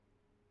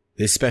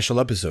This special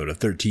episode of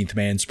 13th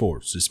Man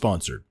Sports is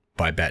sponsored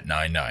by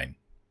Bet99.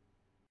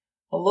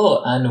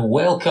 Hello and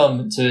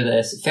welcome to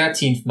this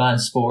 13th Man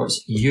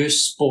Sports Youth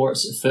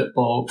Sports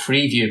Football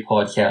Preview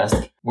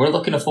podcast. We're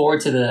looking forward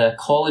to the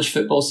college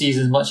football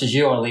season as much as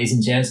you are, ladies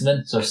and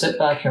gentlemen, so sit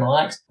back and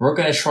relax. We're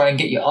going to try and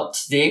get you up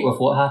to date with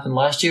what happened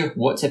last year,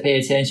 what to pay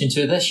attention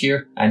to this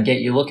year, and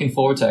get you looking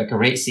forward to a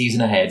great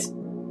season ahead.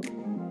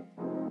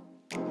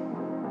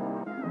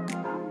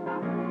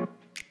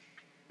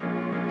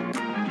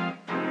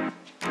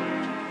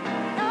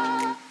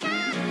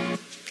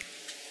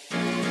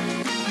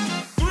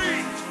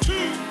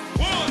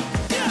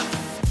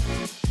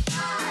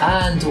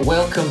 And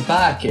welcome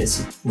back.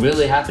 It's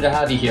really happy to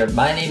have you here.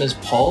 My name is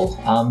Paul.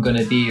 I'm going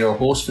to be your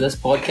host for this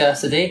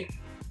podcast today.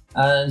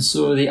 And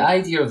so the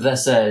idea of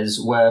this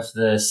is, with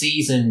the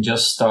season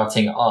just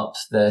starting up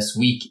this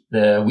week,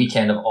 the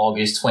weekend of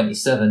August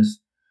 27th,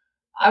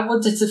 I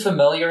wanted to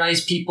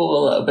familiarise people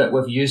a little bit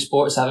with youth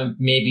sports, haven't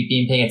maybe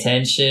been paying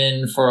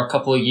attention for a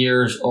couple of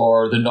years,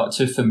 or they're not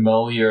too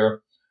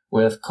familiar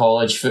with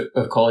college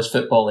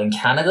football in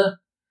Canada.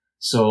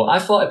 So I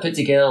thought I'd put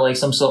together like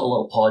some sort of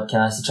little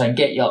podcast to try and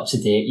get you up to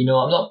date. You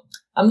know,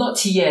 I'm not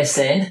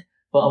TSN,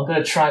 but I'm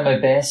going to try my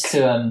best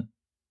to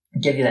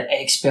give you the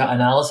expert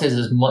analysis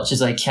as much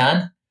as I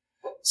can.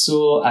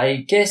 So I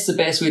guess the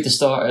best way to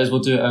start is we'll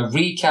do a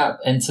recap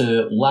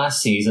into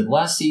last season.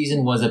 Last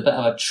season was a bit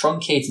of a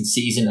truncated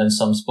season in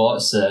some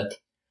spots.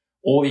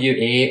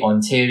 OUA,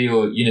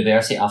 Ontario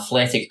University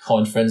Athletic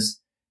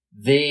Conference,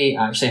 they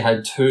actually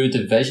had two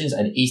divisions,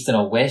 an East and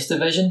a West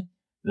division.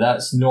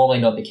 That's normally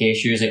not the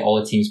case. Usually all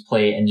the teams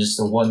play in just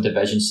the one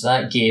division. So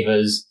that gave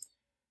us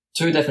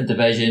two different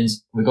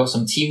divisions. We got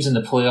some teams in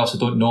the playoffs we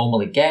don't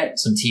normally get.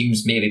 Some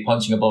teams maybe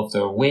punching above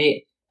their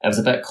weight. It was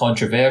a bit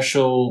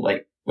controversial,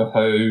 like with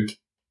how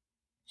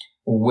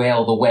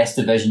well the West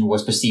division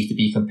was perceived to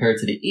be compared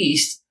to the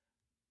East.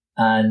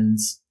 And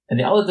in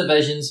the other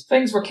divisions,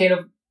 things were kind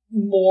of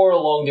more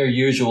along their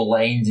usual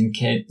lines in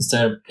terms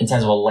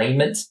of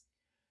alignment.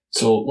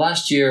 So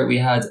last year we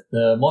had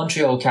the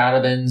Montreal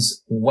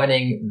Carabins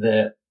winning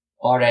the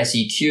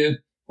RSEQ.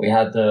 We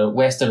had the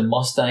Western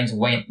Mustangs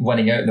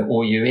winning out in the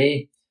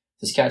OUA.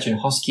 Saskatchewan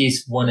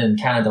Huskies won in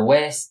Canada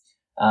West.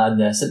 And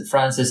the St.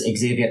 Francis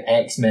Xavier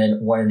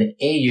X-Men won in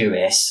the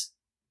AUS.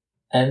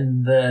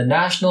 In the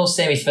national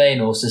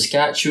semi-final,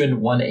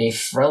 Saskatchewan won a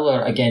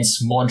thriller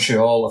against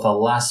Montreal with a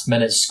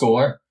last-minute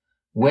score.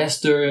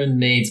 Western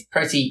made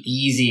pretty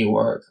easy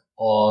work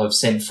of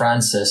St.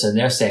 Francis in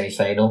their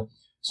semi-final.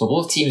 So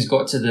both teams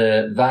got to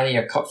the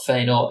Vanier Cup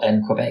final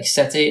in Quebec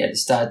City at the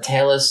Stade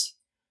Telus.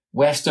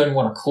 Western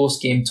won a close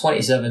game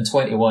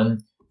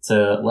 27-21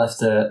 to lift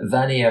the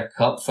Vanier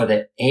Cup for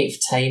the 8th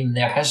time in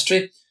their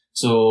history.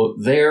 So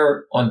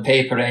they're, on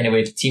paper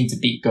anyway, the team to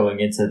beat going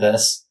into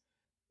this.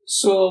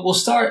 So we'll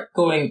start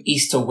going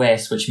east to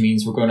west, which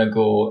means we're going to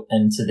go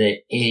into the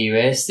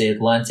AUS, the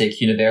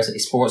Atlantic University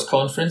Sports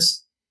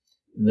Conference.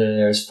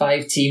 There's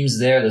 5 teams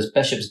there. There's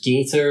Bishop's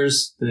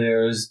Gators.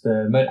 There's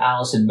the Mount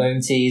Allison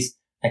Mounties,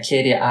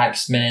 Acadia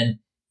Axemen,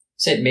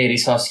 St.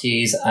 Mary's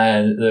Huskies,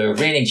 and the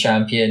reigning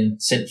champion,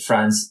 St.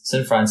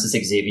 Francis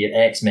Xavier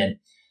X-Men.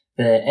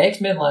 The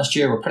X-Men last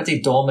year were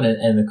pretty dominant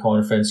in the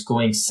conference,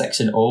 going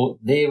 6-0.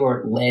 They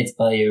were led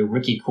by a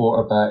rookie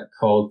quarterback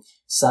called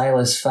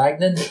Silas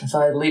Fagnan, if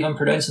I believe I'm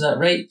pronouncing that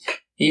right.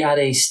 He had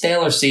a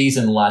stellar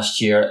season last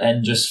year.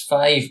 In just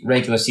 5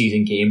 regular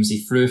season games,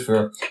 he threw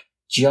for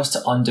just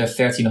under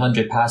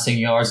 1,300 passing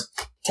yards,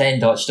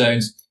 10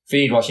 touchdowns,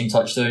 3 rushing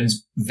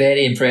touchdowns.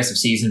 Very impressive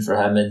season for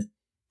him, and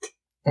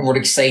we're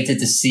excited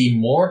to see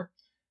more.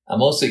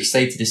 I'm also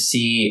excited to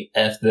see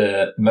if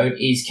the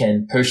Mounties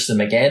can push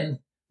them again.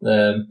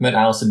 The Mount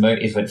Allison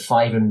Mounties went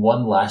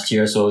 5-1 last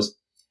year, so it was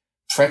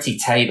pretty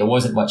tight. There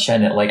wasn't much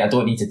in it. Like, I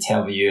don't need to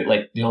tell you,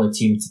 like, the only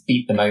team to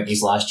beat the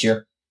Mounties last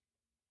year.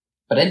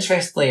 But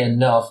interestingly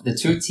enough, the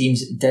two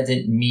teams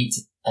didn't meet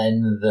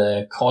in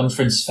the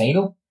conference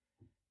final.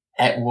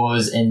 It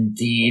was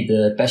indeed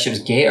the Bishop's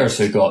Gators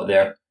who got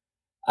there.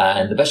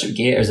 And the Bishop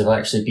Gators have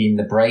actually been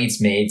the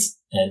bridesmaids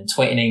in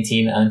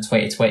 2019 and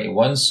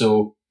 2021.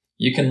 So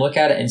you can look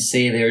at it and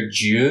say they're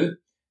due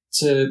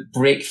to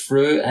break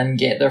through and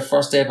get their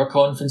first ever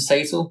conference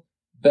title.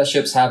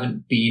 Bishops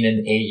haven't been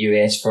in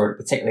AUS for a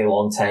particularly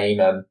long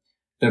time.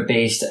 They're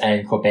based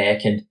in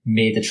Quebec and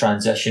made the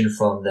transition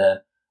from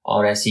the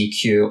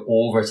RSEQ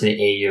over to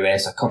the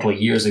AUS a couple of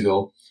years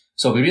ago.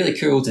 So it'll be really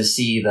cool to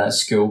see that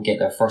school get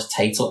their first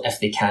title if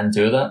they can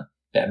do that.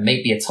 But it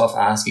might be a tough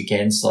ask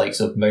against the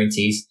likes of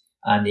Mounties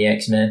and the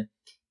X-Men.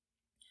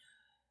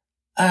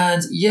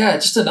 And yeah,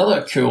 just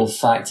another cool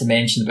fact to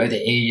mention about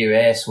the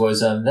AUS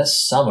was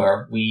this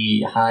summer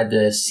we had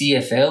the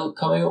CFL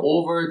coming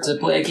over to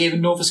play a game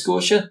in Nova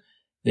Scotia.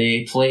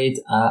 They played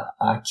at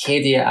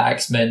Acadia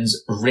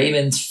Axemen's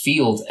Raymond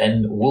Field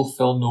in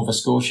Wolfville, Nova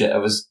Scotia. It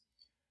was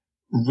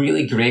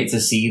really great to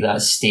see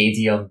that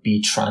stadium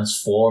be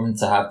transformed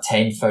to have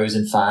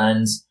 10,000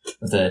 fans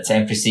with the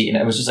temporary seating.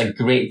 It was just a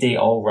great day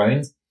all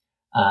round.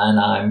 And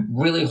I'm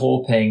really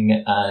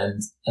hoping,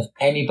 and if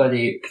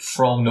anybody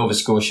from Nova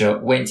Scotia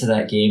went to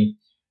that game,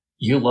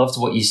 you loved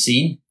what you've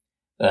seen,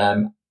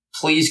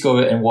 please go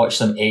out and watch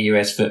some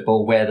AUS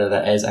football, whether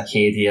that is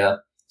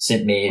Acadia,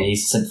 St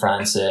Mary's, St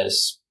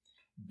Francis,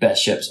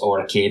 Bishops,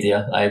 or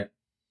Acadia.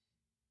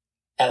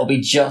 It'll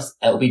be just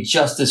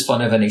as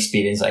fun of an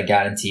experience. I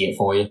guarantee it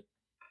for you.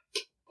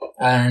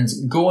 And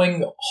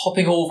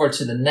hopping over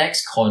to the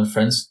next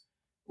conference,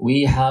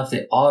 we have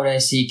the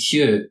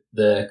RSEQ,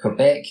 the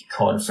Quebec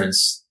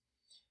Conference.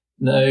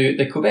 Now,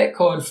 the Quebec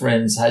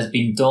Conference has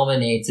been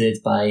dominated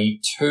by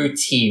two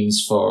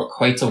teams for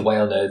quite a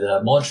while now,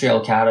 the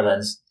Montreal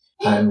Caravans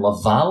and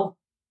Laval.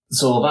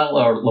 So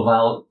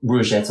Laval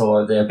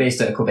Rouge-et-Or, they're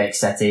based out of Quebec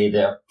City.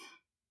 They're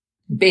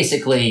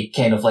basically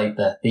kind of like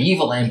the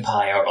evil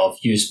empire of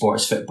youth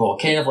sports football,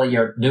 kind of like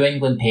your New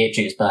England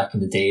Patriots back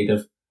in the day.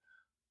 The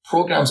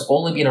program's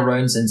only been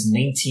around since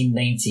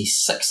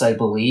 1996, I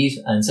believe,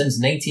 and since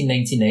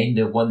 1999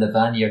 they've won the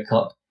Vanier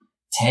Cup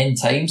 10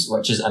 times,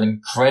 which is an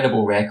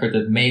incredible record.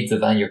 They've made the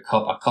Vanier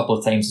Cup a couple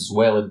of times as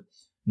well, and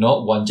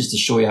not one, just to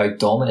show you how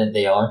dominant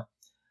they are.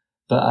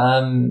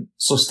 But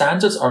so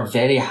standards are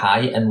very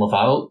high in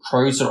Laval.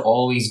 Crowds are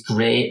always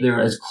great. They're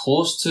as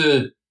close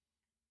to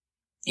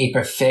a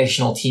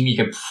professional team you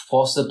could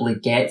possibly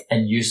get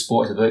in youth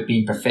sports without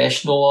being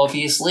professional,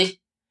 obviously.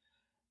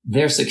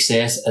 Their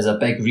success is a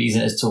big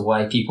reason as to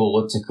why people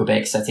look to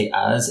Quebec City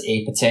as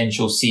a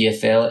potential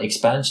CFL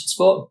expansion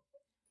spot.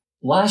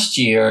 Last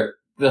year,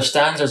 their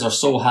standards are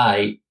so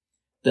high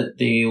that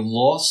they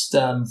lost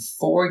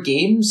 4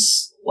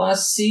 games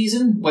last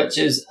season, which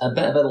is a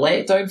bit of a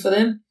letdown for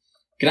them.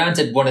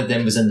 Granted, one of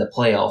them was in the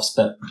playoffs,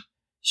 but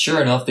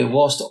sure enough, they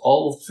lost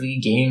all 3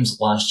 games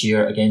last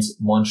year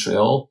against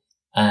Montreal,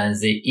 and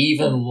they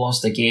even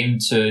lost a game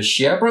to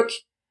Sherbrooke,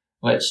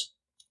 which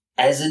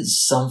isn't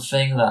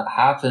something that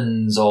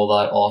happens all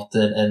that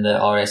often in the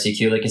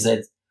RSEQ. Like I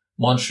said,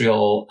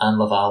 Montreal and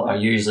Laval are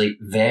usually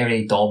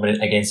very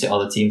dominant against the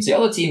other teams. The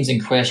other teams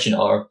in question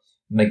are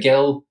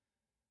McGill,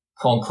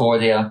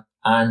 Concordia,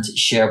 and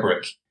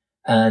Sherbrooke.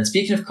 And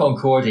speaking of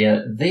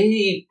Concordia,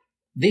 they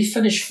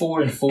finished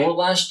 4-4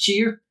 last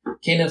year,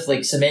 kind of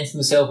like cementing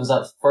themselves as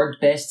that third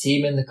best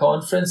team in the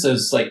conference.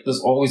 There's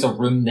always a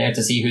room there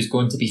to see who's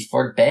going to be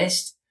third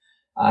best.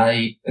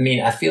 I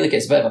mean, I feel like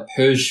it's a bit of a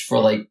push for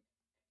like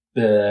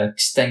the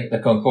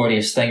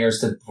Concordia Stingers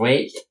to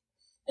break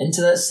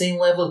into that same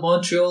level of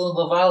Montreal and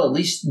Laval, at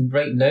least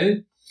right now.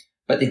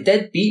 But they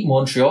did beat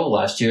Montreal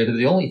last year. They were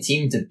the only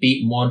team to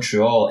beat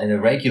Montreal in the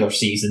regular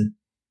season.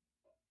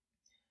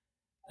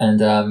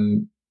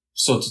 And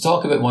so to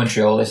talk about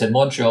Montreal, they said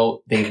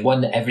Montreal, they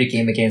won every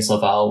game against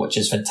Laval, which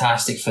is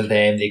fantastic for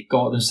them. They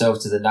got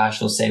themselves to the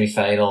national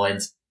semi-final,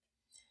 and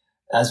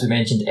as we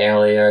mentioned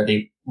earlier,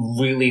 they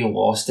really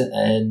lost it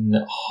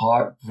in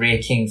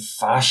heartbreaking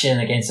fashion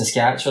against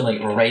Saskatchewan,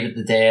 like right at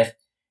the death.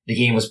 The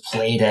game was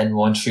played in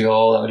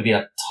Montreal. That would have been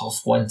a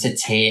tough one to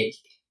take.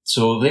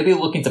 So they'll be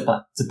looking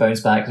to bounce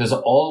back. There's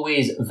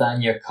always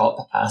Vanier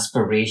Cup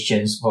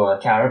aspirations for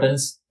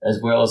Carabins, as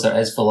well as there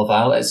is for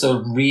Laval. It's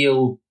a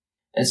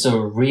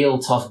real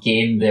tough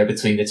game there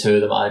between the two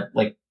of them.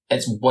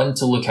 It's one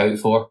to look out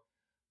for.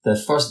 The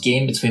first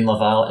game between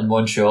Laval and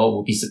Montreal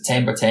will be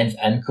September 10th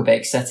in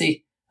Quebec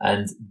City,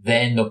 and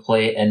then they'll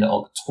play in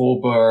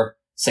October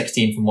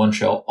 16th in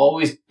Montreal.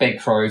 Always big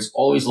crowds,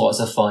 always lots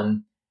of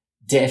fun.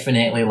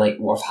 Definitely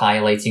worth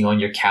highlighting on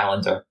your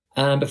calendar.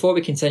 And before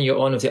we continue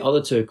on with the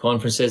other two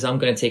conferences, I'm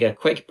going to take a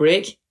quick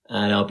break,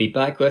 and I'll be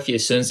back with you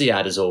as soon as the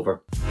ad is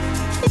over.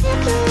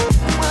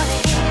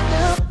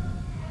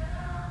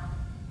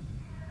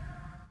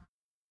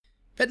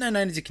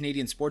 Bet99 is a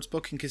Canadian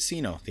sportsbook and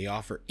casino. They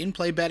offer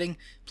in-play betting,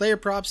 player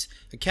props,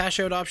 a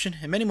cash-out option,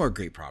 and many more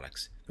great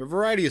products. There are a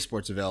variety of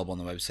sports available on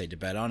the website to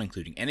bet on,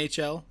 including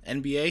NHL,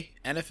 NBA,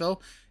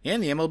 NFL,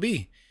 and the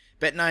MLB.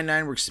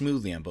 Bet99 works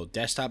smoothly on both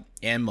desktop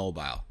and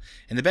mobile,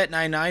 and the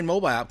Bet99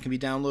 mobile app can be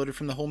downloaded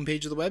from the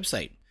homepage of the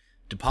website.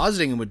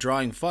 Depositing and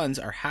withdrawing funds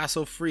are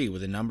hassle-free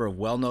with a number of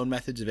well-known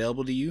methods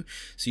available to you,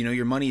 so you know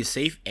your money is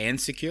safe and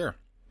secure.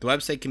 The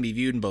website can be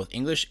viewed in both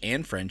English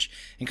and French,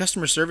 and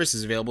customer service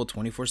is available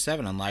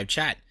 24/7 on live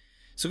chat.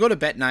 So go to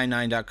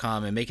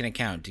bet99.com and make an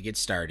account to get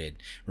started.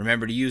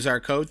 Remember to use our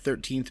code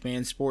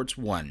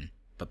 13thmansports1,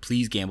 but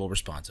please gamble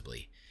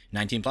responsibly.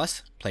 19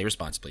 plus, play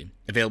responsibly.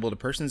 Available to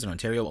persons in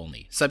Ontario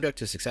only. Subject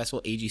to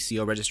successful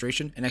AGCO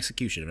registration and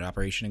execution of an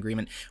operation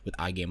agreement with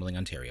iGambling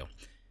Ontario.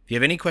 If you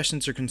have any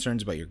questions or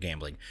concerns about your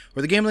gambling,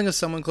 or the gambling of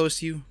someone close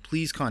to you,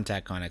 please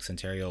contact Connex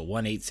Ontario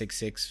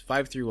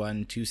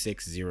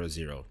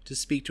 1-866-531-2600 to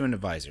speak to an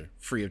advisor,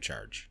 free of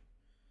charge.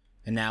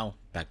 And now,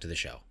 back to the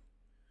show.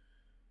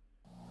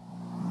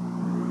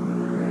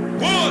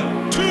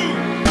 1, 2, 3,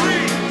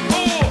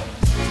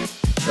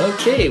 4.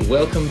 Okay,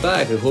 welcome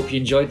back. I hope you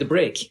enjoyed the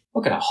break.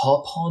 We're going to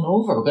hop on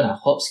over. We're going to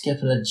hop,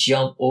 skip, and a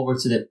jump over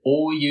to the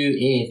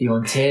OUA, the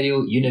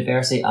Ontario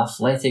University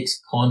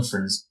Athletics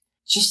Conference.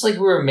 Just like we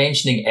were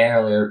mentioning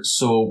earlier,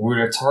 so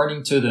we're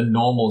returning to the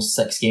normal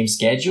 6-game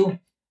schedule.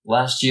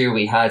 Last year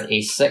we had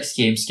a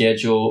 6-game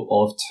schedule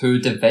of 2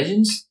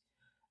 divisions,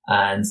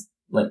 and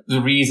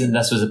the reason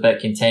this was a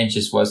bit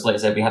contentious was, like I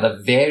said, we had a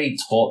very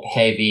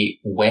top-heavy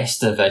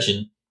West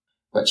Division,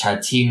 which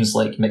had teams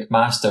like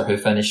McMaster, who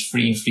finished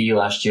 3-3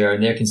 last year,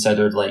 and they're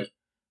considered like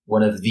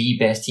one of the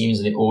best teams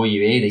in the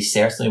OUA. They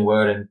certainly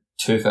were in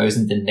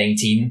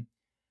 2019.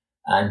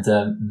 And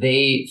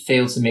they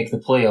failed to make the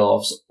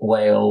playoffs,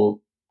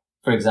 while,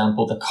 for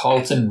example, the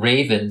Carlton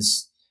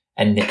Ravens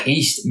in the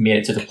East made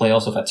it to the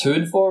playoffs with a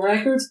 2-4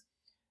 record,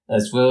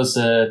 as well as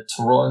the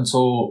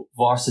Toronto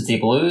Varsity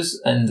Blues.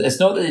 And it's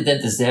not that they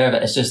didn't deserve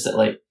it, it's just that,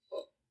 like,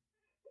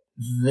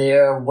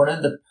 they're one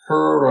of the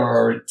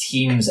poorer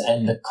teams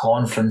in the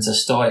conference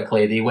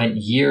historically. They went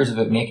years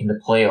without making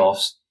the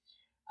playoffs,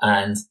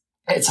 and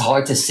it's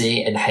hard to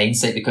say in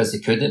hindsight because they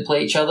couldn't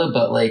play each other,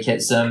 but like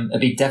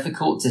it'd be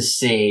difficult to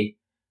say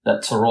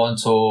that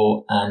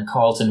Toronto and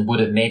Carlton would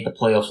have made the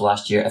playoffs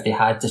last year if they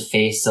had to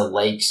face the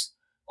likes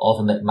of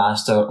a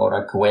McMaster or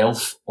a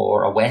Guelph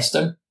or a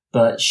Western.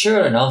 But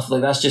sure enough,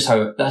 like that's just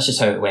how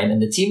it went.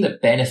 And the team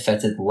that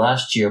benefited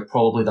last year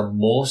probably the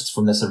most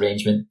from this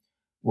arrangement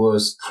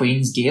was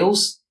Queen's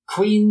Gaels.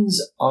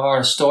 Queens are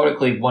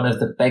historically one of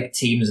the big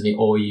teams in the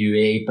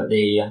OUA, but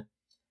they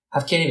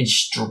have kind of been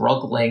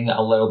struggling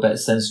a little bit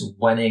since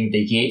winning the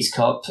Yates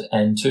Cup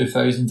in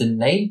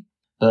 2009.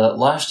 But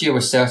last year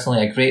was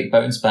certainly a great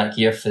bounce back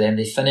year for them.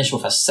 They finished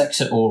with a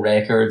 6-0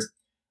 record,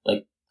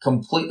 like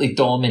completely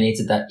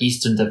dominated that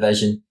Eastern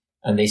Division,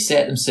 and they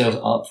set themselves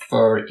up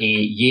for a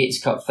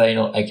Yates Cup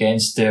final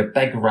against their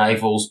big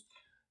rivals,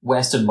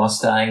 Western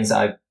Mustangs.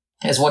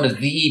 It's one of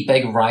the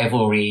big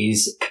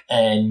rivalries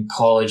in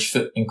college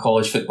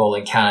football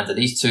in Canada.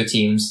 These two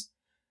teams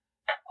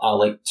are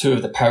like two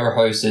of the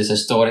powerhouses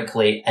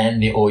historically in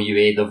the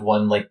OUA. They've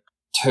won like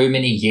too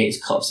many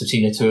Yates Cups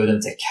between the two of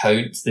them to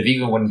count. They've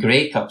even won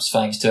Grey Cups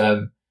thanks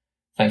to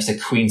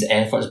Queen's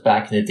efforts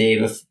back in the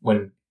day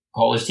when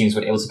college teams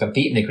were able to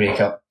compete in the Grey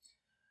Cup.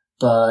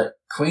 But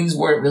Queens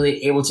weren't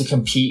really able to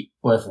compete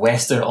with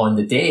Western on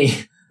the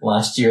day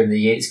last year in the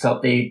Yates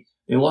Cup. They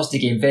lost the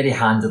game very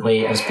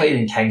handedly. It was played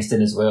in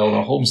Kingston as well,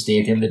 their home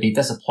stadium. They'd be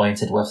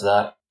disappointed with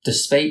that.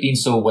 Despite being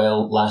so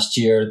well last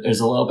year,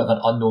 there's a little bit of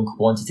an unknown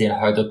quantity in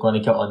how they're going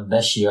to get on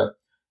this year.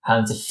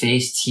 Having to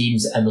face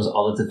teams in those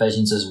other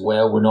divisions as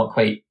well. We're not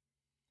quite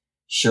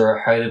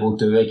sure how they will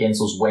do against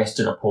those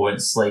Western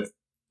opponents like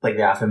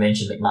the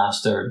aforementioned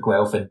McMaster,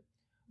 Guelph and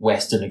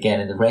Western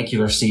again in the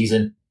regular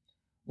season.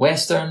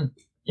 Western,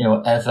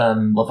 if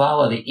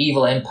Laval are the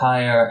evil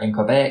empire in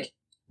Quebec,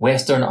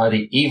 Western are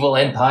the evil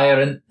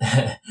empire in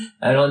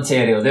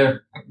Ontario.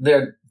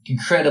 They're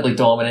incredibly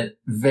dominant,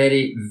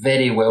 very,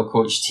 very well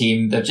coached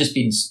team. They've just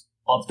been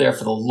up there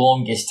for the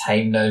longest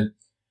time now.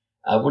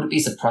 I wouldn't be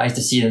surprised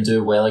to see them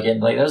do well again.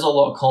 Like, there's a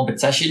lot of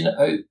competition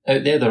out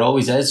there. There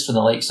always is, from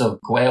the likes of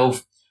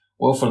Guelph,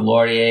 Wilfrid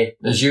Laurier.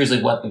 There's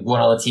usually one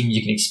other team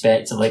you can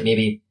expect to like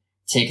maybe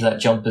take that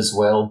jump as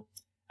well.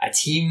 A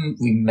team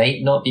we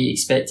might not be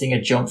expecting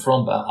a jump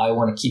from, but I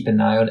want to keep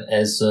an eye on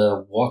is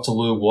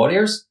Waterloo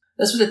Warriors.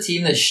 This was a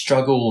team that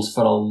struggled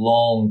for a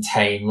long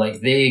time.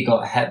 Like, they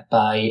got hit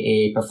by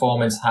a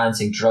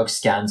performance-enhancing drug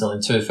scandal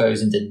in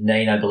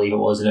 2009, I believe it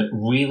was, and it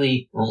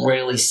really,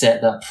 really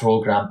set that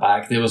program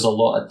back. There was a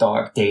lot of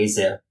dark days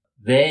there.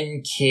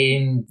 Then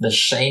came the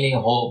shining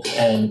hope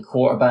in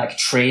quarterback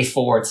Trey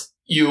Ford.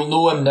 You'll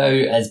know him now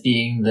as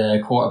being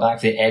the quarterback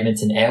for the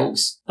Edmonton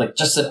Elks. Like,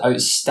 just an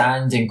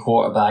outstanding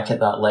quarterback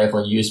at that level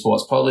in U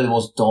Sports. Probably the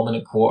most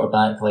dominant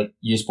quarterback like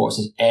U Sports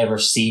has ever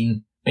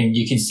seen. I mean,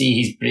 you can see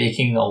he's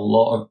breaking a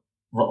lot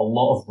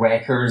of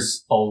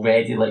records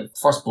already. Like,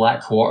 first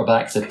black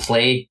quarterback to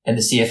play in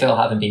the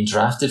CFL, having been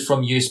drafted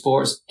from U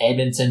Sports.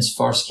 Edmonton's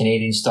first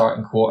Canadian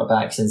starting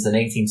quarterback since the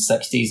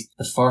 1960s.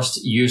 The first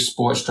U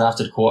Sports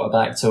drafted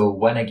quarterback to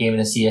win a game in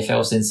the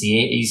CFL since the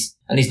 80s.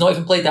 And he's not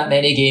even played that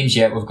many games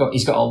yet.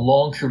 He's got a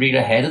long career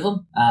ahead of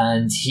him,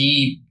 and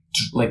he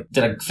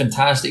did a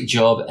fantastic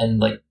job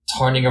in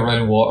turning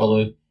around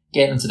Waterloo,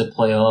 getting them to the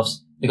playoffs.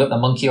 They got the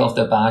monkey off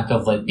their back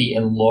of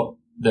beating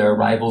their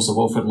rivals, the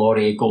Wilfrid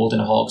Laurier Golden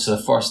Hawks, for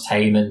the first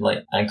time in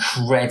an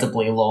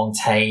incredibly long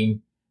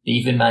time. They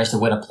even managed to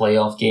win a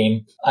playoff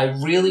game. I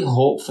really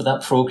hope for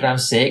that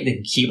program's sake they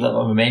can keep that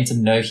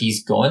momentum now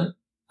he's gone.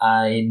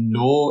 I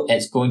know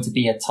it's going to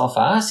be a tough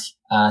ask,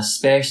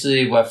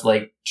 especially with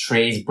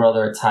Trey's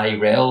brother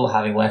Tyrell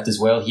having left as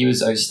well. He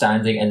was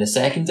outstanding in the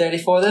secondary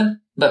for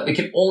them. But we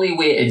can only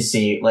wait and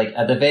see.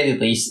 At the very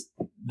least,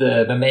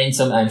 the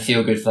momentum and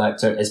feel-good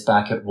factor is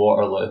back at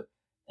Waterloo.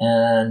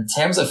 In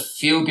terms of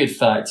feel-good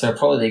factor,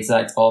 probably the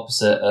exact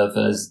opposite of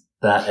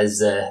that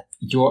is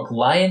York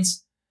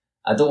Lions.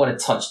 I don't want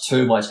to touch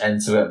too much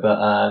into it,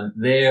 but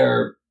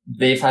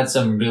they've had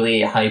some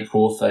really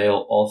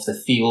high-profile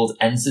off-the-field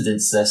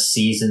incidents this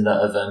season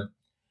that have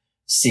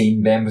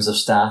seen members of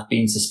staff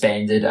being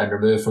suspended and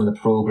removed from the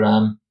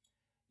programme.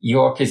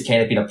 York has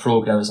kind of been a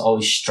programme that's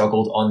always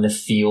struggled on the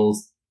field.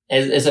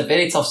 It's a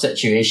very tough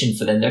situation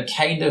for them. They're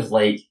kind of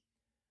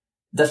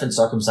different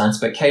circumstance,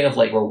 but kind of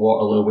like where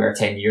Waterloo were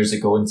 10 years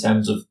ago in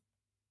terms of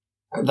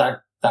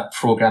that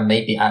programme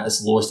might be at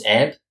its lowest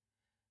ebb.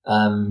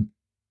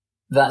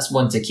 That's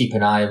one to keep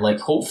an eye on.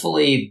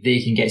 Hopefully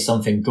they can get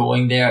something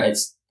going there.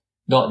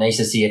 not nice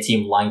to see a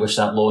team languish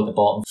that low at the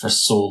bottom for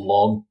so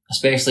long,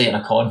 especially in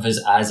a conference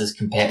as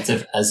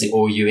competitive as the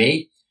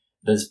OUA.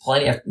 There's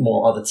plenty of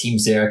more other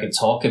teams there I could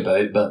talk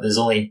about, but there's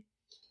only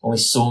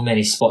so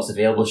many spots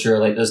available. Sure,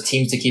 like there's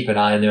teams to keep an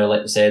eye on there,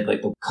 like we said,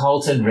 like the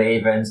Carlton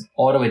Ravens,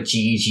 Ottawa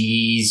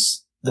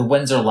GGs, the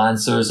Windsor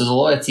Lancers. There's a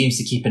lot of teams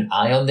to keep an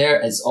eye on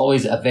there. It's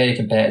always a very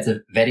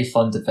competitive, very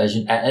fun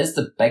division. It is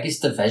the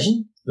biggest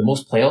division, the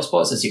most playoff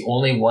spots. It's the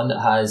only one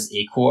that has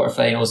a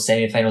quarterfinals,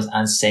 semi-finals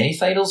and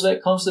semi-finals when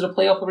it comes to the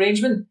playoff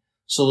arrangement.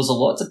 So there's a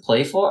lot to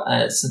play for,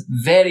 and it's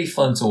very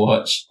fun to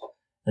watch.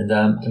 And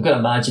I'm going to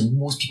imagine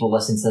most people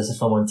listening to this are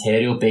from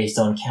Ontario based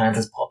on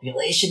Canada's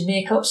population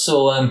makeup.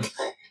 So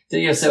do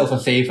yourself a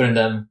favour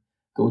and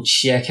go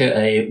check out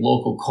a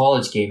local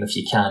college game if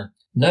you can.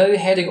 Now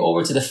heading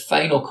over to the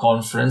final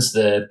conference,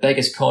 the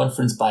biggest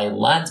conference by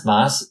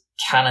landmass,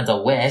 Canada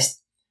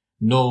West.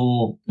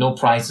 No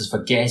prizes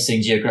for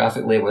guessing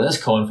geographically where this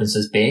conference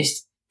is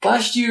based.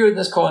 Last year in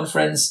this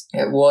conference,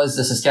 it was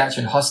the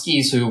Saskatchewan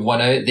Huskies who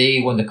won out. They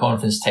won the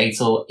conference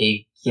title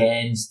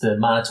against the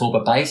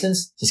Manitoba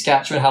Bisons.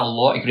 Saskatchewan had a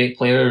lot of great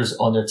players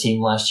on their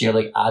team last year,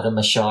 like Adam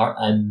Machar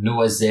and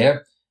Noah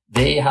Zer.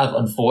 They have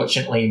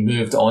unfortunately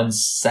moved on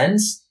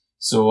since.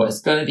 So it's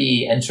going to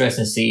be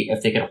interesting to see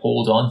if they can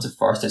hold on to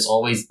first. It's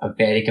always a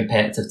very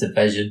competitive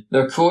division.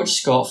 Their coach,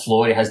 Scott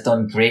Flory, has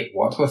done great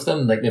work with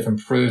them. Like, they've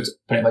improved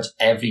pretty much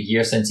every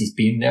year since he's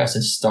been there,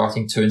 since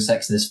starting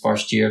 2-6 in his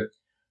first year.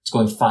 It's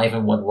going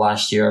 5-1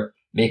 last year,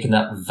 making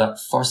that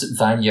first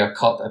Vanier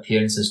Cup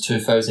appearance since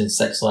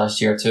 2006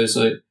 last year too.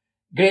 So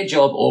great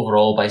job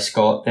overall by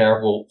Scott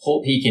there. We'll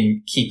hope he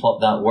can keep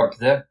up that work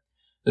there.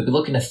 They'll be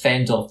looking to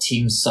fend off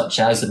teams such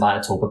as the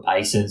Manitoba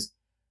Bisons.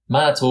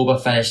 Manitoba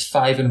finished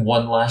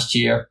 5-1 last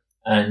year,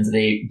 and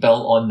they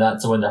built on that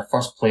to win their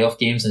first playoff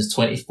game since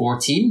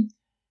 2014.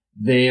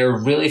 They're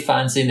really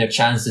fancying their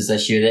chances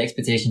this year. The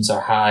expectations are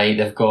high.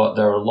 They've got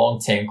their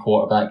long-term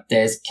quarterback,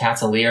 Des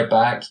Catalier,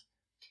 back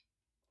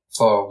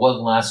for one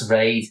last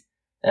ride.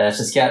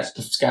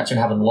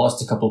 Saskatchewan having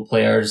lost a couple of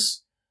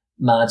players.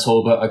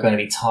 Manitoba are going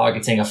to be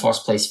targeting a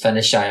first-place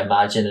finish, I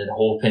imagine, and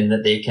hoping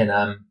that they can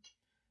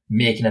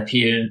make an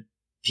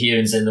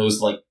appearance in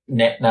those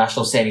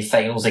national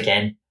semi-finals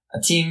again. A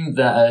team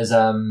that has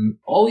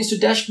always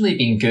traditionally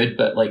been good,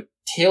 but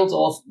tailed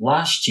off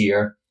last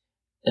year,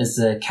 is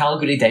the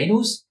Calgary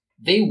Dinos.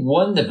 They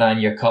won the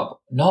Vanier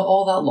Cup not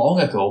all that long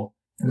ago,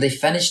 and they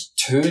finished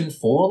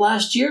 2-4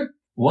 last year.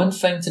 One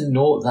thing to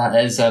note that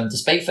is,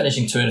 despite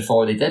finishing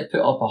 2-4, they did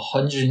put up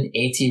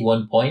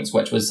 181 points,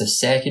 which was the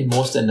second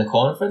most in the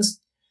conference.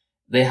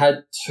 They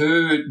had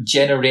two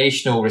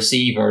generational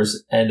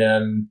receivers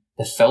in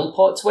the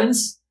Philpott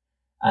twins.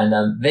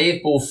 And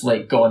they've both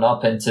gone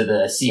up into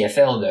the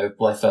CFL now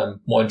with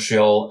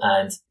Montreal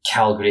and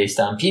Calgary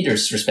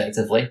Stampeders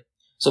respectively.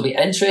 So it'll be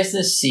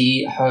interesting to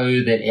see how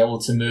they're able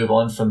to move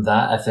on from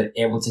that, if they're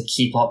able to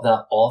keep up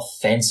that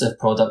offensive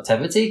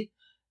productivity.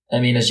 I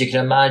mean, as you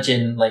can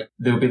imagine,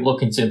 they'll be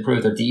looking to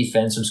improve their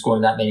defense from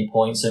scoring that many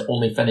points and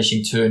only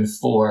finishing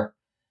 2-4.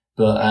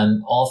 But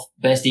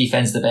best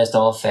defense, the best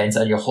offense,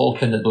 and you're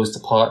hoping that those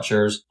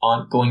departures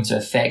aren't going to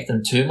affect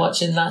them too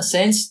much in that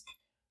sense.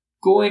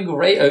 Going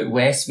right out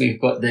west,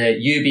 we've got the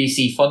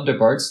UBC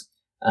Thunderbirds,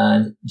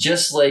 and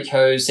just like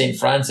how St.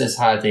 Francis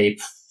had a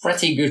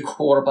pretty good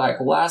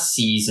quarterback last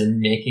season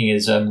making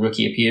his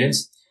rookie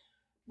appearance,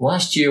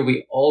 last year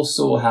we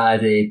also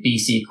had a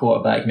BC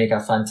quarterback make a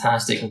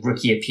fantastic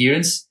rookie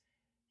appearance.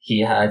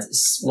 He had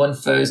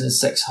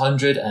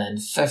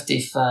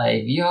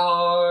 1,655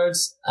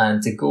 yards,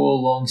 and to go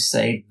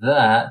alongside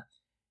that,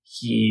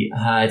 he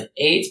had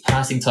 8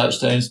 passing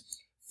touchdowns,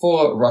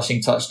 4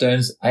 rushing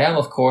touchdowns. I am,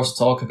 of course,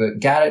 talking about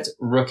Garrett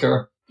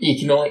Rooker.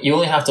 You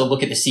only have to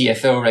look at the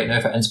CFL right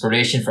now for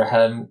inspiration for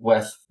him,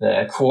 with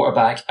the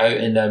quarterback out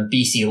in the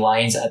BC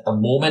Lions at the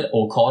moment,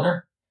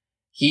 O'Connor.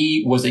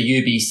 He was a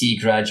UBC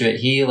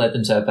graduate. He led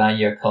them to a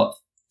Vanier Cup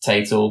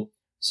title.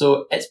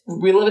 So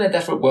we live in a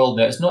different world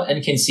now. It's not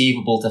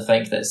inconceivable to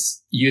think that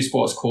U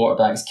Sports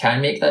quarterbacks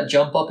can make that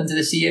jump up into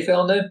the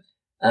CFL now.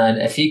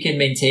 And if he can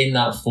maintain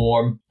that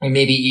form and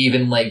maybe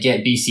even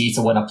get BC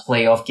to win a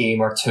playoff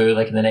game or two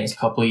in the next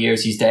couple of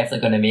years, he's definitely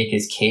going to make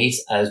his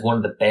case as one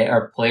of the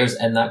better players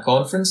in that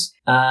conference.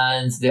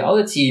 And the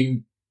other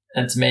team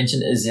to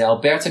mention is the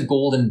Alberta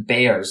Golden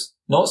Bears.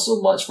 Not so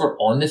much for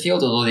on the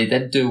field, although they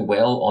did do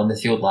well on the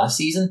field last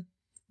season.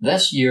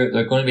 This year,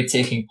 they're going to be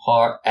taking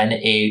part in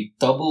a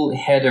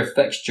double-header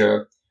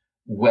fixture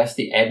with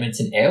the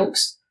Edmonton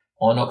Elks.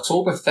 On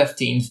October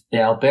 15th, the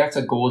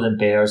Alberta Golden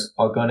Bears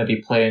are going to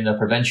be playing their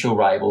provincial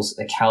rivals,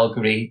 the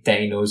Calgary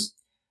Dinos,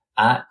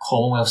 at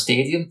Commonwealth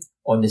Stadium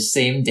on the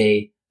same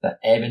day that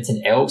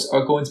Edmonton Elks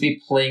are going to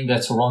be playing the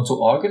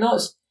Toronto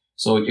Argonauts.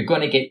 So you're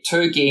going to get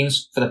 2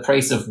 games for the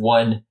price of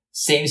 1,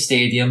 same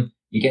stadium.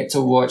 You get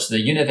to watch the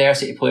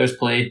university players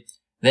play,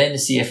 then the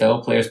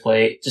CFL players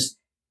play. Just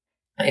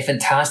a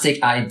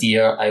fantastic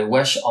idea. I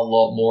wish a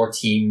lot more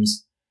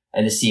teams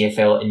in the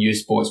CFL and U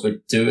Sports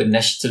would do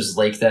initiatives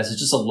like this.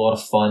 It's just a lot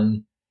of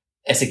fun.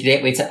 It's a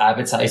great way to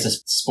advertise the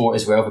sport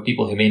as well for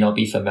people who may not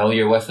be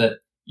familiar with it.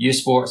 U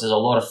Sports is a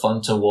lot of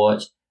fun to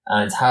watch,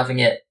 and having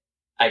it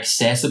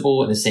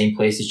accessible in the same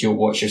place as you'll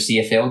watch your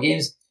CFL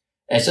games,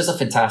 it's just a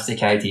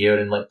fantastic idea.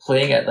 And like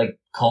playing at like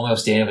Commonwealth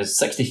Stadium with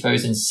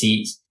 60,000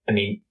 seats, I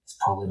mean, it's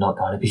probably not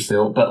going to be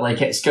full, but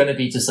like it's going to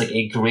be just like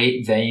a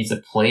great venue to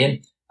play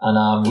in. And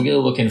I'm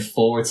really looking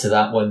forward to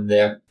that one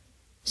there.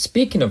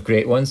 Speaking of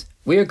great ones,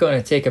 we are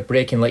going to take a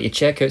break and let you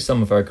check out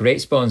some of our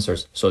great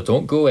sponsors, so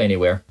don't go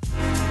anywhere.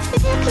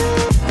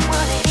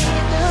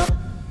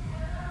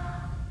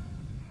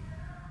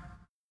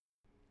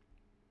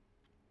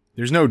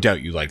 There's no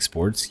doubt you like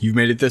sports. You've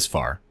made it this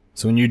far.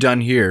 So when you're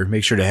done here,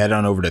 make sure to head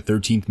on over to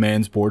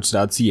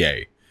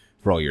 13thmansports.ca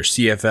for all your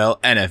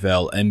CFL,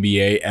 NFL,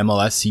 NBA,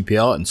 MLS,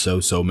 CPL, and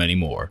so many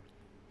more.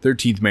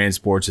 13th Man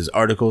Sports has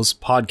articles,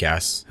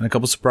 podcasts, and a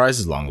couple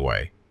surprises along the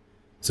way.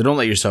 So don't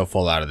let yourself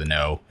fall out of the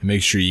know, and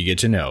make sure you get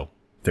to know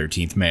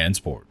 13th Man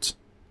Sports.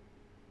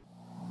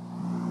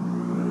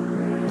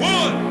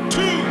 1,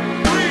 2,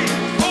 3,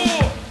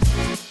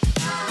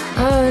 4.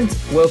 And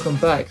welcome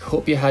back.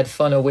 Hope you had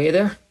fun away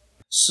there.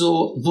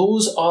 So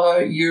those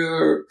are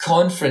your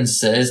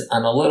conferences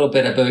and a little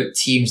bit about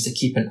teams to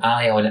keep an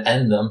eye on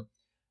in them.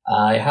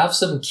 I have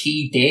some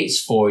key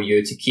dates for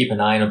you to keep an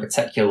eye on, in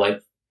particular,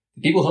 like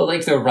people who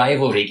like their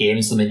rivalry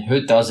games. I mean,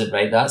 who doesn't,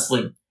 right? That's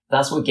what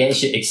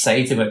gets you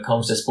excited when it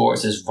comes to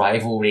sports, is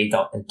rivalry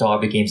and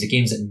derby games, the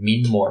games that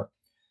mean more.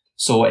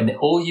 So in the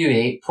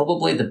OUA,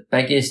 probably the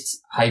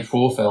biggest high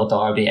profile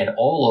derby in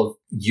all of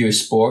U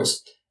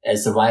Sports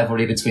is the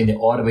rivalry between the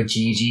Ottawa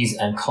GGs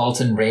and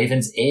Carleton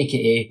Ravens,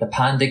 aka the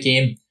Panda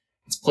game.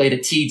 It's played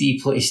at TD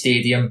Place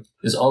Stadium.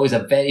 There's always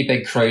a very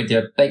big crowd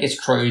there,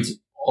 biggest crowd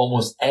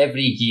almost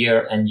every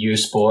year in U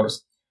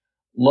Sports.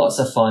 Lots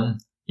of fun.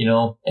 You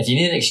know, if you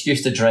need an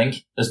excuse to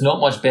drink, there's not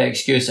much better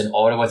excuse in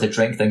Ottawa to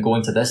drink than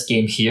going to this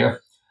game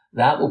here.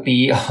 That will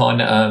be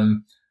on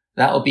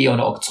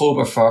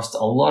October 1st.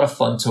 A lot of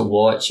fun to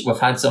watch. We've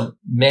had some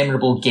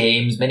memorable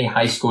games, many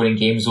high scoring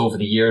games over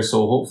the years,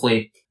 so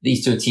hopefully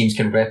these two teams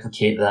can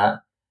replicate that.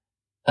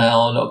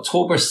 On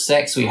October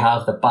 6th, we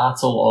have the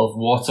Battle of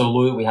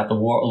Waterloo. We have the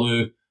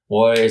Waterloo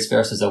Warriors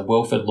versus the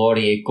Wilfrid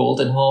Laurier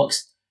Golden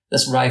Hawks.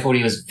 This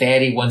rivalry was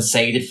very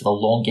one-sided for the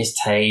longest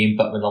time,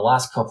 but in the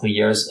last couple of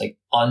years, like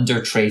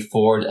under Trey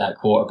Ford at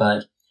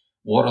quarterback,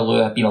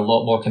 Waterloo have been a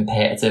lot more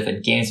competitive,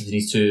 and games between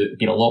these two have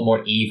been a lot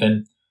more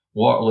even.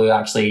 Waterloo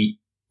actually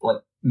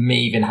may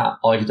even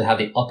argue to have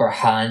the upper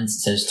hand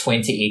since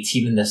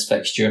 2018 in this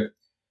fixture.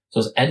 So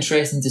it's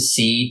interesting to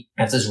see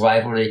if this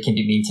rivalry can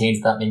be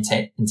maintained at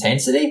that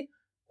intensity,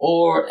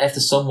 or if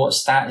the somewhat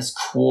status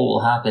quo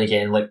will happen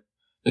again. Like,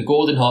 the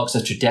Golden Hawks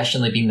have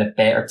traditionally been the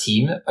better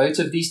team out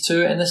of these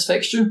two in this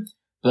fixture,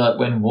 but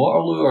when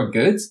Waterloo are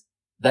good,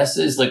 this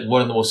is like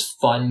one of the most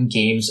fun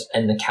games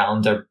in the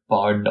calendar,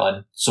 bar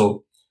none.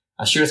 So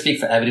I sure speak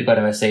for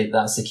everybody when I say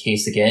that's the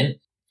case again.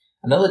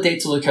 Another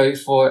date to look out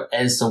for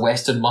is the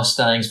Western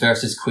Mustangs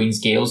versus Queen's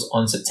Gaels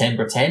on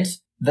September 10th.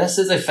 This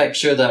is a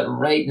fixture that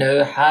right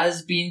now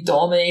has been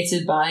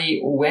dominated by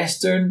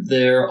Western.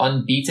 They're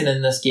unbeaten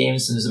in this game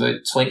since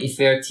about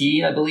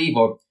 2013, I believe,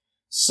 or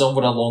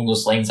somewhere along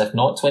those lines, if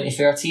not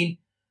 2013.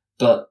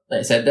 But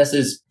like I said, this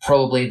is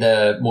probably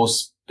the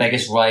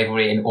biggest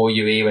rivalry in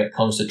OUA when it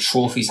comes to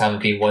trophies having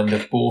been won.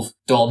 They've both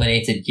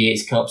dominated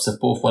Yates Cups. They've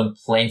both won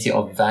plenty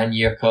of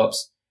Vanier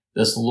Cups.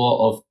 There's a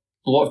lot of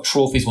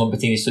trophies won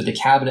between these two. The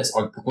cabinets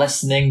are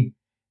glistening.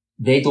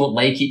 They don't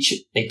like each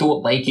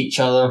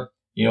other.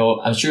 You know,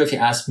 I'm sure if you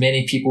ask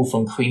many people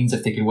from Queens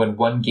if they could win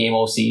one game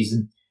all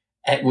season,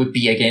 it would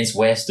be against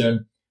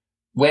Western.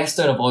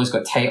 Western have always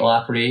got title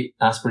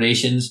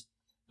aspirations,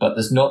 but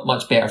there's not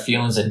much better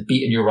feelings than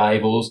beating your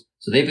rivals.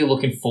 So they'll be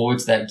looking forward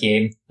to that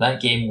game.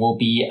 That game will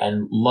be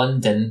in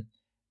London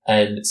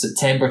on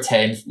September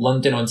 10th,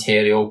 London,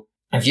 Ontario.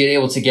 If you're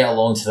able to get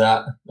along to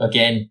that,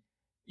 again,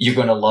 you're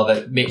going to love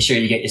it. Make sure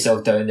you get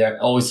yourself down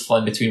there. Always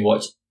fun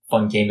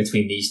game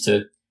between these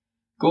two.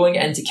 Going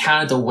into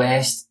Canada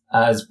West,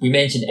 as we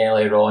mentioned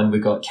earlier on, we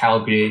got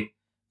Calgary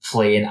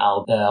playing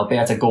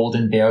Alberta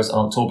Golden Bears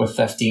on October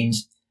 15th.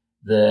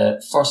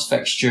 The first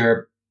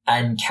fixture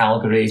in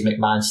Calgary's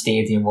McMahon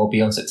Stadium will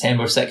be on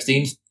September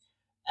 16th.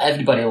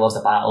 Everybody loves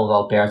the Battle of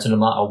Alberta, no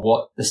matter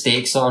what the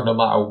stakes are, no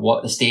matter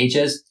what the stage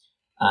is.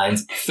 And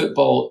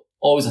football,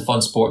 always a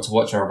fun sport to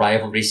watch in a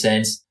rivalry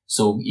sense.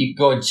 So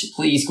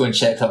please go and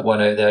check that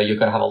one out there. You're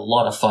going to have a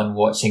lot of fun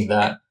watching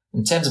that.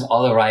 In terms of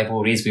other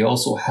rivalries, we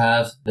also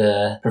have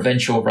the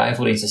provincial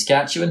rivalry in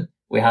Saskatchewan.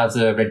 We have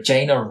the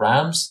Regina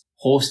Rams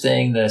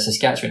hosting the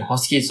Saskatchewan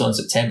Huskies on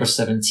September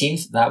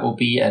 17th. That will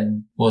be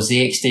in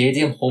Mosaic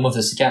Stadium, home of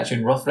the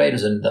Saskatchewan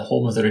Roughriders and the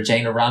home of the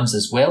Regina Rams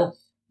as well.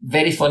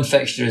 Very fun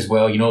fixture as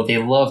well. You know, they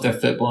love their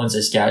football in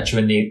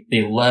Saskatchewan.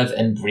 They live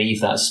and breathe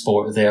that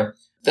sport there.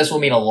 This will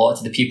mean a lot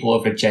to the people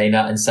of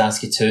Regina and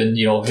Saskatoon,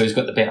 you know, who's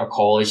got the better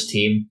college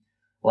team.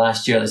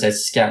 Last year, as I said,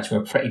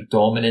 Saskatchewan were pretty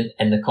dominant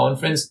in the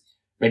conference.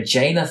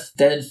 Regina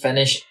didn't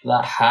finish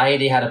that high.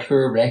 They had a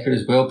poor record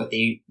as well, but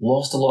they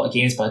lost a lot of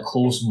games by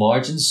close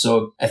margins.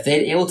 So if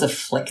they're able to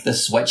flick the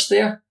switch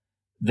there,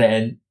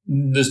 then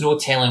there's no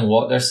telling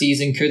what their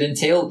season could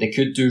entail. They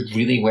could do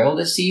really well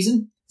this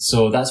season.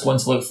 So that's one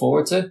to look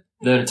forward to.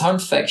 The return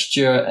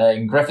fixture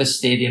in Griffith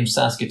Stadium,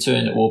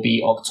 Saskatoon, will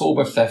be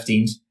October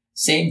 15th.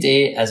 Same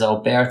day as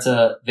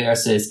Alberta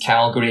versus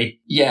Calgary.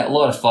 Yeah, a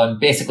lot of fun.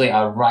 Basically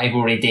a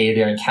rivalry day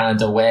there in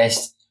Canada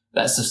West.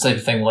 That's the type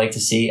of thing we like to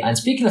see. And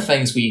speaking of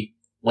things we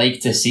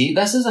like to see,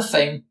 this is a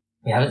thing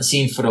we haven't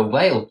seen for a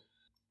while.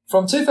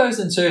 From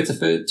 2002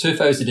 to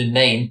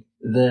 2009,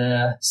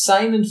 the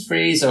Simon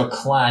Fraser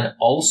clan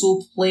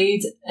also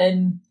played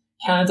in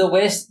Canada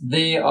West.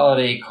 They are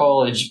a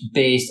college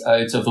based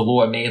out of the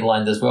Lower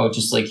Mainland as well,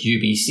 just like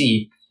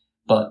UBC,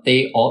 but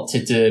they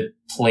opted to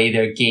play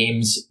their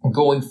games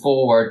going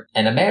forward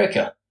in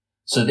America.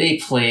 So they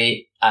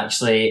play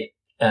actually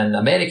in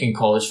American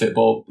college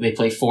football. They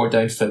play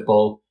 4-down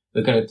football.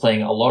 They're going to be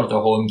playing a lot of their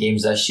home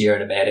games this year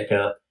in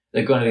America.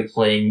 They're going to be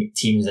playing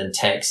teams in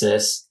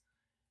Texas.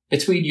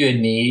 Between you and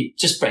me,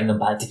 just bring them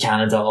back to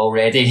Canada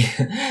already.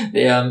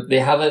 They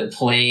haven't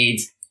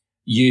played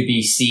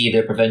UBC,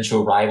 their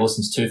provincial rival,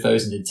 since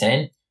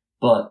 2010.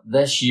 But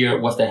this year,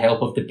 with the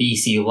help of the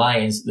BC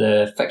Lions,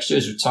 the fixture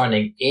is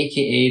returning,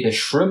 aka the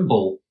Shroom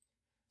Bowl.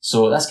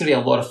 So that's going to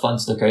be a lot of fun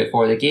to look out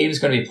for. The game is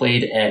going to be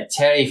played at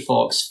Terry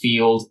Fox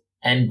Field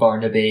in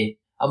Burnaby.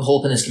 I'm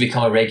hoping this can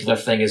become a regular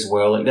thing as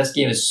well. Like, this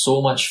game is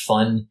so much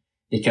fun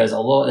because a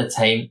lot of the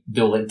time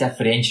they'll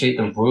differentiate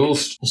the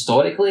rules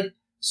historically.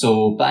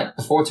 So back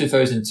before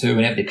 2002,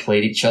 whenever they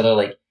played each other,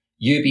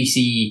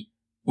 UBC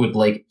would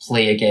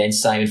play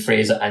against Simon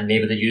Fraser and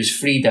maybe they use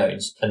 3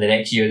 downs, and the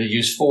next year they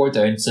use 4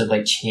 downs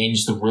to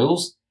change the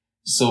rules.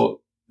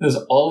 So there's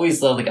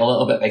always a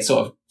little bit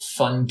sort of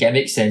fun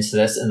gimmick sense to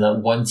this, and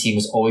that one team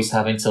is always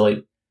having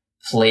to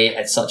play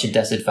at such a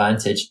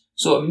disadvantage.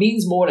 So it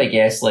means more, I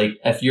guess,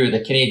 if you're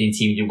the Canadian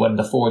team, you win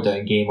the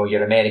 4-down game, or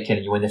you're American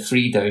and you win the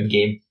 3-down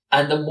game.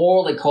 And the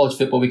more college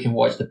football we can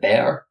watch, the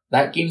better.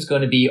 That game's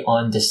going to be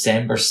on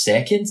December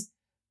 2nd.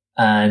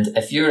 And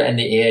if you're in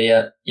the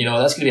area,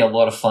 that's going to be a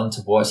lot of fun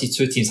to watch. These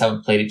two teams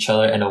haven't played each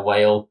other in a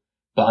while,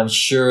 but I'm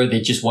sure they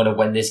just want to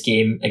win this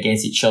game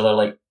against each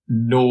other,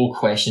 no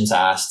questions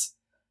asked.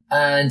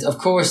 And of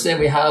course, then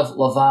we have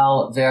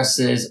Laval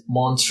versus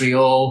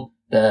Montreal.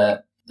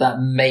 That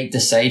might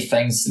decide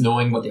things,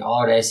 knowing what the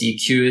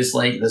RSEQ is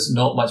like. There's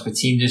not much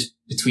between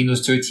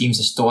those two teams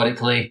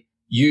historically.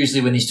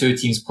 Usually when these two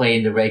teams play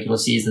in the regular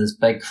season, there's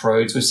big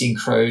crowds. We've seen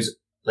crowds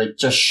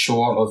just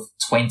short of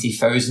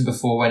 20,000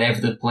 before whenever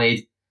they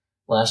played.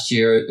 Last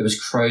year, there was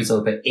crowds of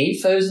about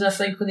 8,000, I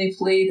think, when they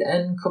played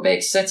in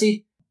Quebec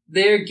City.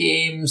 Their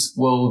games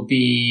will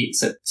be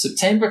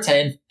September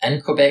 10th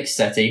in Quebec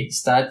City,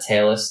 Stade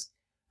Telus,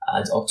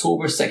 and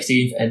October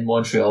 16th in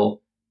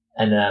Montreal,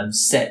 in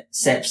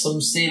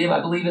Sepsum Stadium, I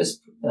believe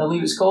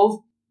it's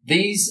called.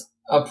 These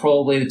are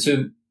probably the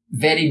two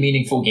very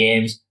meaningful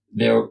games.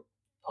 They'll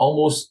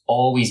almost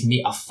always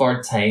meet a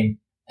third time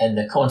in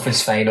the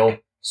conference final.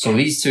 So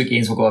these two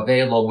games will go a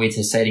very long way to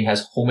deciding who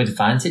has home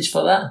advantage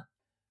for that.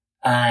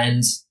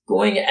 And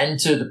going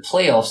into the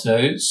playoffs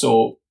now,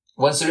 so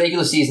once the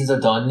regular seasons are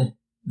done,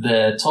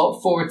 the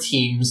top 4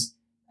 teams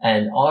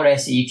in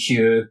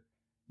RSEQ,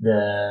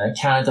 the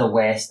Canada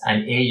West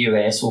and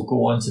AUS will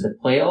go on to the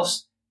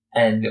playoffs.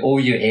 And the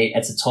OUA,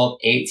 it's the top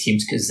 8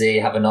 teams because they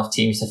have enough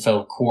teams to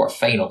fill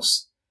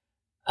quarterfinals.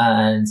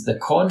 And the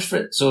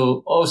conference,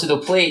 so obviously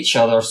they'll play each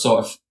other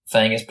sort of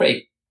thing. It's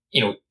pretty,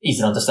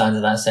 easy to understand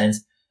in that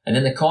sense. And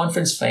then the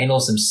conference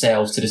finals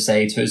themselves to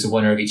decide who's the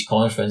winner of each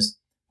conference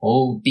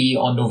will be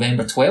on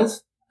November 12th.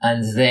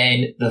 And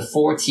then the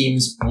 4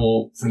 teams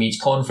from each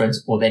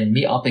conference will then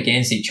meet up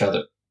against each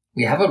other.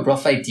 We have a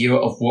rough idea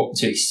of what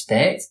to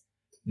expect.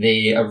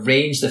 They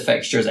arrange the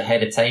fixtures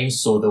ahead of time,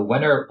 so the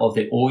winner of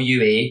the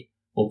OUA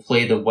will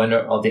play the winner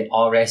of the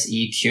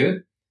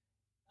RSEQ,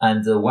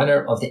 and the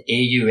winner of the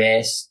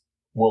AUS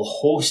will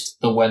host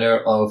the winner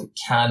of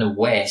Can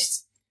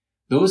West.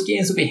 Those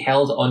games will be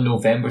held on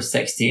November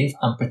 16th.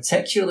 I'm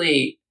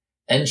particularly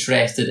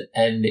interested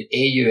in the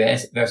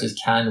AUS versus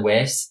Can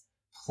West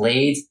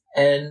played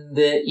in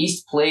the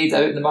East, played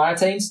out in the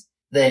Maritimes.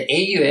 The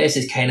AUS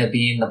is kind of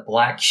being the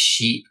black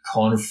sheep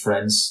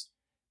conference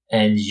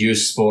in youth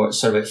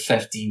sports for about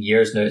 15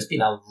 years now. It's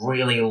been a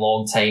really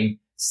long time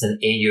since an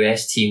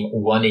AUS team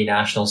won a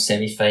national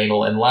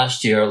semi-final. And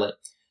last year,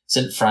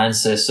 St.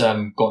 Francis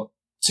got,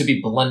 to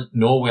be blunt,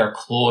 nowhere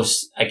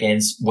close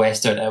against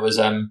Western. It was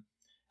a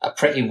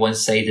pretty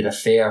one-sided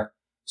affair.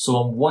 So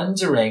I'm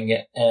wondering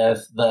if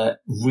the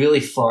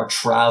really far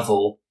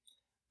travel,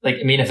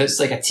 if it's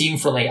a team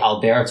from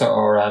Alberta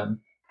or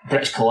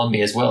British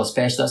Columbia as well,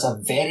 especially, that's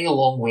a very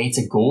long way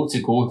to go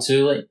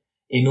to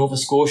a Nova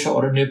Scotia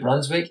or a New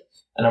Brunswick.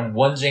 And I'm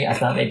wondering if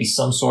that might be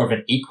some sort of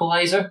an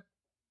equalizer.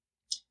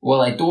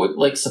 Well, I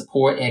don't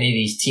support any of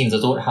these teams. I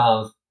don't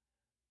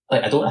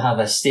have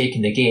a stake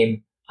in the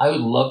game. I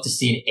would love to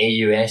see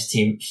an AUS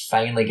team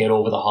finally get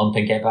over the hump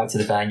and get back to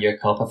the Vanier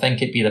Cup. I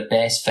think it'd be the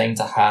best thing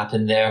to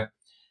happen there.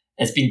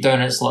 it's been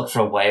down its luck for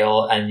a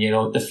while, and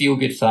the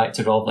feel-good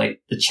factor of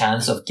like the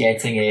chance of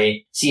getting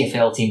a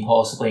CFL team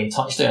possibly in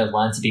Touchdown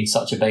Atlanta being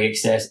such a big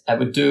success, it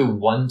would do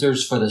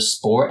wonders for the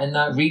sport in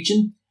that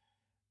region.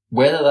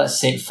 Whether that's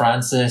St.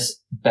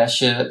 Francis,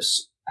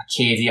 Bishops,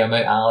 Acadia,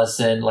 Mount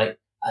Allison, like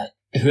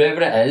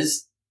whoever it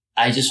is,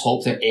 I just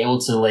hope they're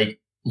able to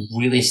like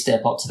really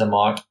step up to the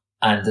mark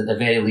and at the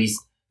very least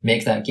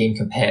make that game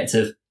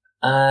competitive.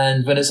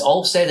 And when it's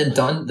all said and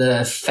done,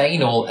 the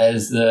final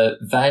is the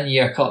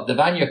Vanier Cup. The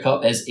Vanier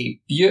Cup is a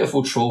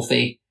beautiful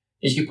trophy.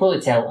 As you can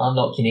probably tell, I'm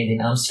not Canadian,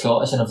 I'm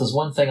Scottish, and if there's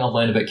one thing I've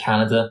learned about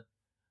Canada,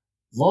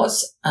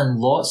 lots and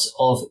lots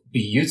of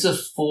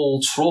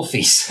beautiful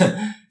trophies.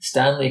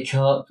 Stanley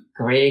Cup,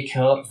 Grey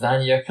Cup,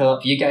 Vanier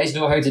Cup. You guys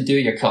know how to do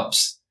your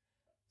cups.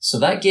 So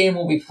that game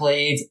will be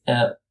played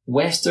at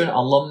Western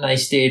Alumni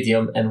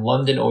Stadium in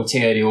London,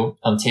 Ontario.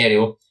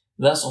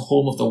 That's the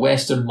home of the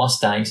Western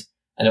Mustangs.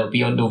 And it'll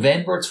be on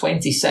November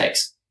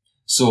 26th.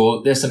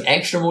 So there's some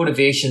extra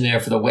motivation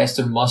there for the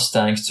Western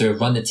Mustangs to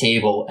run the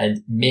table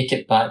and make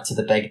it back to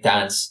the big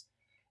dance.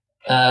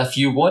 If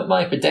you want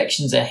my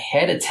predictions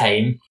ahead of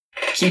time,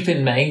 keep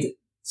in mind,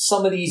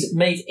 some of these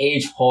might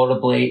age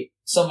horribly.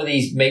 Some of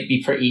these might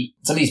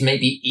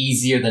be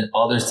easier than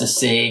others to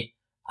say.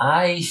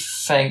 I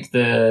think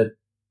the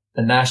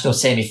national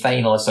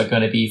semi-finalists are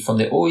going to be from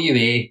the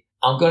OUA.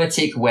 I'm going to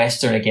take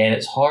Western again.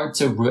 It's hard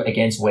to root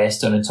against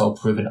Western until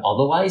proven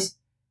otherwise.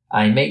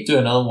 I might do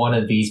another one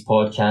of these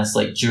podcasts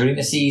like during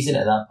the season.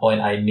 At that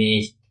point, I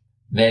may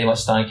very much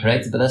stand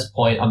corrected. But at this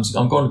point, I'm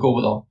going to go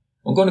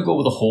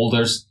with the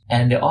holders.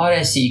 And the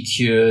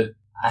RSEQ,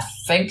 I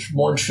think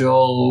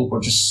Montreal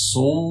were just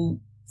so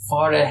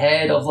far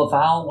ahead of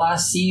Laval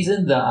last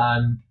season that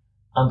I'm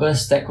going to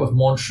stick with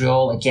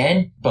Montreal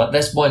again. But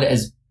this one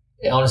is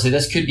honestly,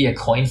 this could be a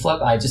coin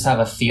flip. I just have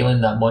a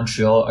feeling that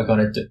Montreal are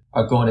going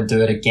to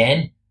do it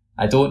again.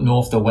 I don't know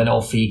if they'll win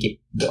all three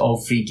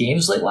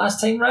games like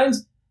last time round.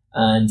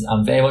 And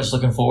I'm very much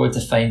looking forward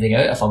to finding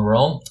out if I'm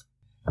wrong.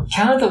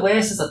 Canada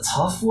West is a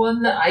tough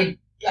one. I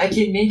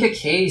can make a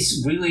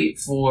case really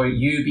for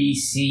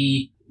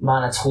UBC,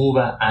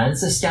 Manitoba and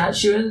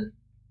Saskatchewan.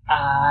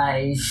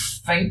 I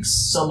think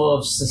some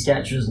of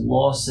Saskatchewan's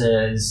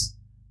losses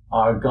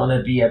are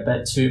gonna be a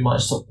bit too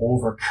much to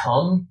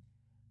overcome.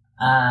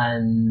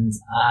 And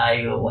I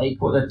like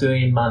what they're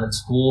doing in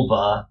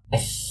Manitoba.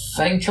 I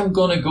think I'm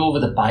gonna go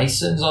with the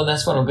Bisons on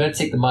this one. I'm gonna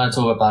take the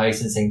Manitoba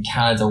Bisons in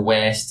Canada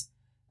West.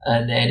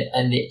 And then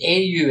in the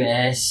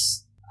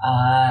AUS,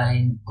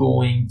 I'm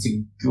going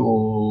to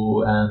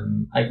go,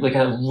 I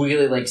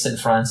really like St.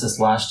 Francis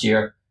last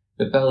year.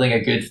 They're building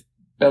a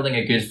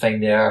good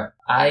thing there.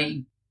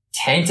 I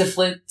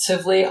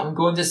tentatively, I'm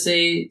going to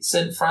say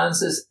St.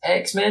 Francis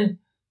X-Men,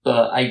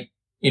 but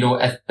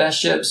if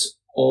Bishops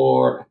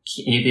or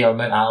Acadia or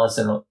Mount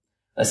Allison,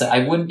 I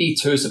wouldn't be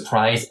too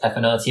surprised if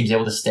another team's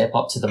able to step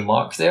up to the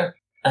mark there.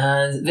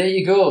 And there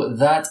you go.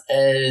 That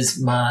is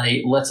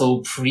my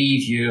little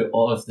preview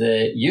of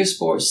the U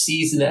Sports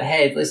season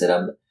ahead. Like I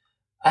said,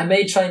 I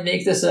may try and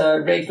make this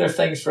a regular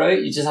thing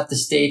throughout. You just have to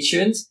stay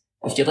tuned.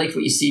 If you like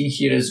what you've seen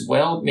here as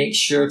well, make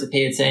sure to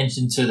pay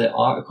attention to the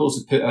articles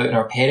we put out in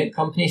our parent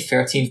company,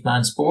 13th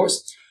Man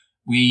Sports.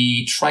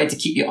 We try to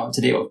keep you up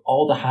to date with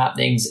all the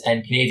happenings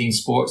in Canadian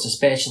sports,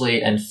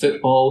 especially in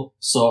football,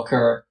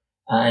 soccer,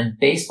 and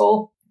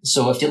baseball.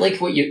 So if you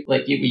like what you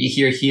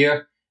hear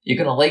here, you're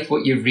going to like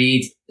what you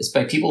read. It's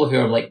by people who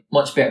are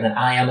much better than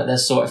I am at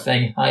this sort of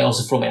thing. I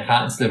also throw my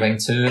hat into the ring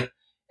too.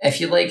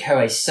 If you like how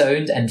I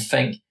sound and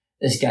think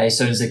this guy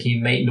sounds like he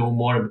might know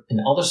more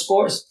in other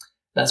sports,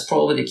 that's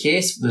probably the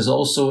case. There's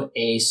also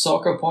a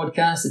soccer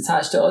podcast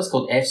attached to us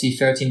called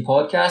FC13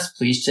 Podcast.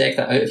 Please check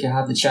that out if you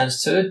have the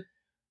chance to.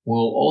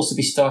 We'll also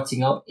be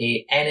starting up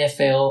a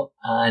NFL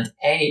and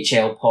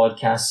NHL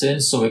podcast soon.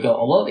 So we've got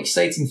a lot of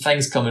exciting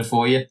things coming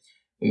for you.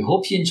 We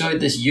hope you enjoyed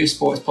this U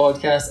Sports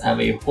podcast and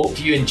we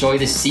hope you enjoy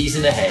the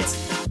season ahead.